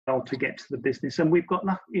to get to the business, and we've got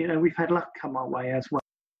luck, we've had luck come our way as well.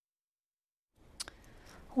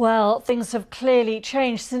 Well, things have clearly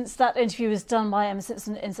changed since that interview was done by Emma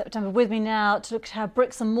Simpson in September. With me now to look at how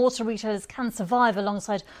bricks and mortar retailers can survive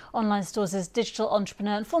alongside online stores is digital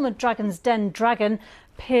entrepreneur and former Dragon's Den dragon,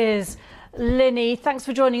 Piers Linney. Thanks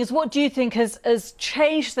for joining us. What do you think has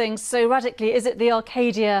changed things so radically? Is it the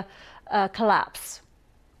Arcadia collapse?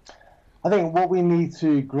 I think what we need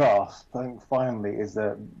to grasp, finally, is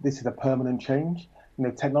that this is a permanent change.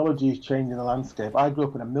 Technology is changing the landscape. I grew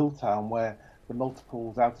up in a mill town where the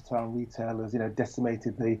multiples out-of-town retailers,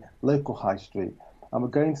 decimated the local high street. And we're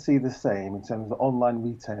going to see the same in terms of online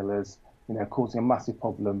retailers, causing a massive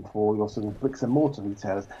problem for your sort of bricks and mortar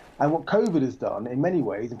retailers. And what COVID has done, in many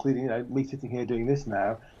ways, including me sitting here doing this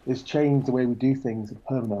now, is change the way we do things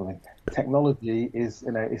permanently. Technology is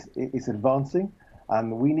it's advancing,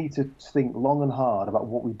 and we need to think long and hard about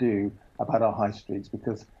what we do about our high streets,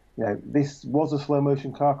 because this was a slow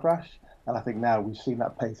motion car crash, and I think now we've seen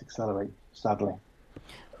that pace accelerate, sadly.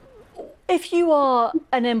 If you are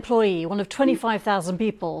an employee, one of 25,000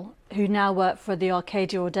 people who now work for the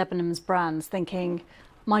Arcadia or Debenhams brands, thinking,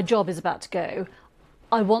 my job is about to go,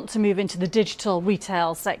 I want to move into the digital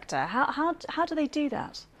retail sector, how do they do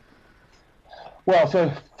that? Well,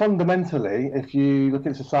 so fundamentally, if you look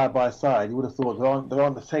at it side by side, you would have thought there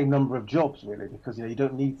aren't the same number of jobs, really, because you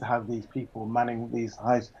don't need to have these people manning these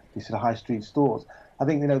sort of high street stores. I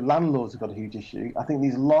think landlords have got a huge issue. I think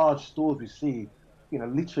these large stores we see,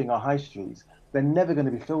 littering our high streets, they're never going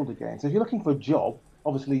to be filled again. So if you're looking for a job,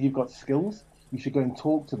 obviously you've got skills. You should go and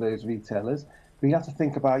talk to those retailers. But you have to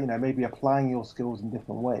think about maybe applying your skills in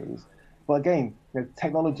different ways. But again,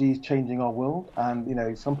 technology is changing our world,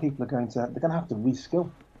 and some people are going to have to reskill.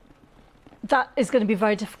 That is going to be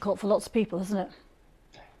very difficult for lots of people, isn't it?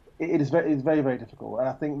 It's very, very difficult, and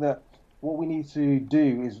I think that what we need to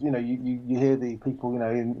do is, you hear the people,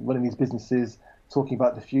 running these businesses talking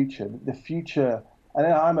about the future. The future, and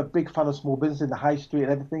I'm a big fan of small business in the high street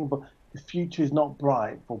and everything, but the future is not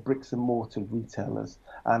bright for bricks and mortar retailers,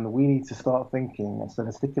 and we need to start thinking, instead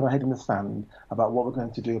of sticking our head in the sand, about what we're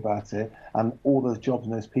going to do about it and all those jobs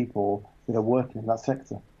and those people that are working in that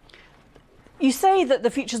sector. You say that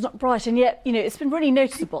the future's not bright, and yet, it's been really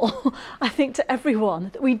noticeable, I think, to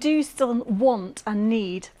everyone, that we do still want and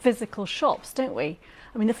need physical shops, don't we?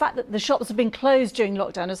 I mean, the fact that the shops have been closed during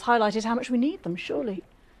lockdown has highlighted how much we need them, surely.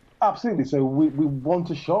 Absolutely. So we want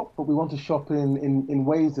to shop, but we want to shop in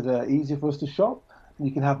ways that are easier for us to shop.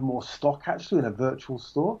 You can have more stock, actually, in a virtual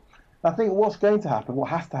store. I think what's going to happen,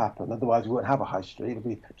 what has to happen, otherwise we won't have a high street, it'll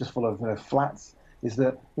be just full of flats, is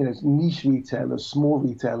that niche retailers, small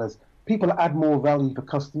retailers, people that add more value for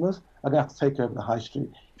customers are going to have to take over the high street.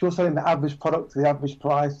 If you're selling the average product to the average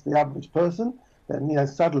price, the average person, then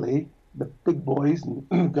sadly the big boys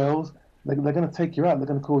and girls, they're going to take you out. They're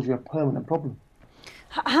going to cause you a permanent problem.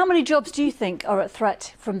 How many jobs do you think are at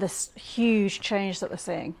threat from this huge change that we're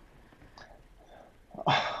seeing?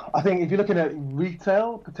 I think if you're looking at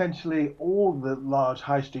retail, potentially all the large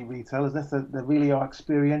high street retailers, that really are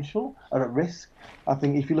experiential, are at risk. I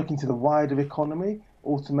think if you look into the wider economy,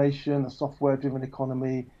 automation, a software-driven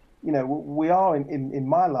economy, we are in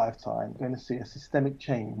my lifetime going to see a systemic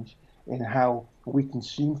change in how we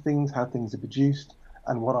consume things, how things are produced,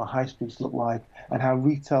 and what our high streets look like, and how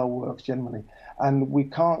retail works generally. And we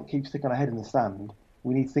can't keep sticking our head in the sand.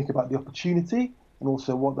 We need to think about the opportunity and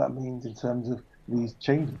also what that means in terms of these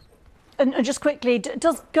changes. And just quickly,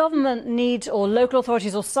 does government need, or local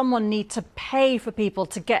authorities or someone need to pay for people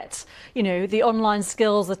to get, the online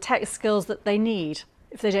skills, the tech skills that they need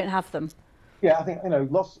if they don't have them? Yeah, I think,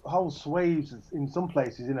 whole swathes in some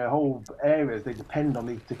places, whole areas, they depend on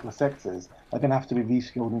these particular sectors, are going to have to be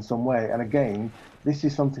reskilled in some way. And again, this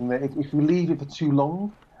is something that if we leave it for too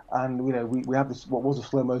long, and we have this, what was a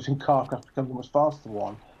slow motion car crash becomes a much faster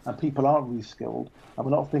one, and people aren't reskilled, and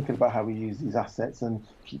we're not thinking about how we use these assets and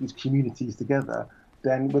keep these communities together,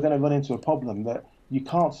 then we're going to run into a problem that you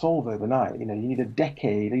can't solve overnight. You need a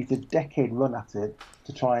decade run at it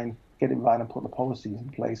to try and get it right and put the policies in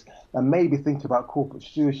place, and maybe think about corporate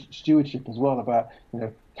stewardship as well, about,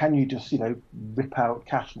 can you just, rip out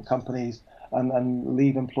cash from companies and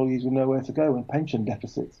leave employees with nowhere to go and pension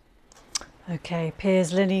deficits. OK,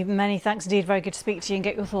 Piers Linney, many thanks indeed. Very good to speak to you and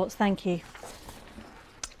get your thoughts. Thank you.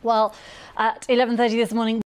 Well, at 11:30 this morning,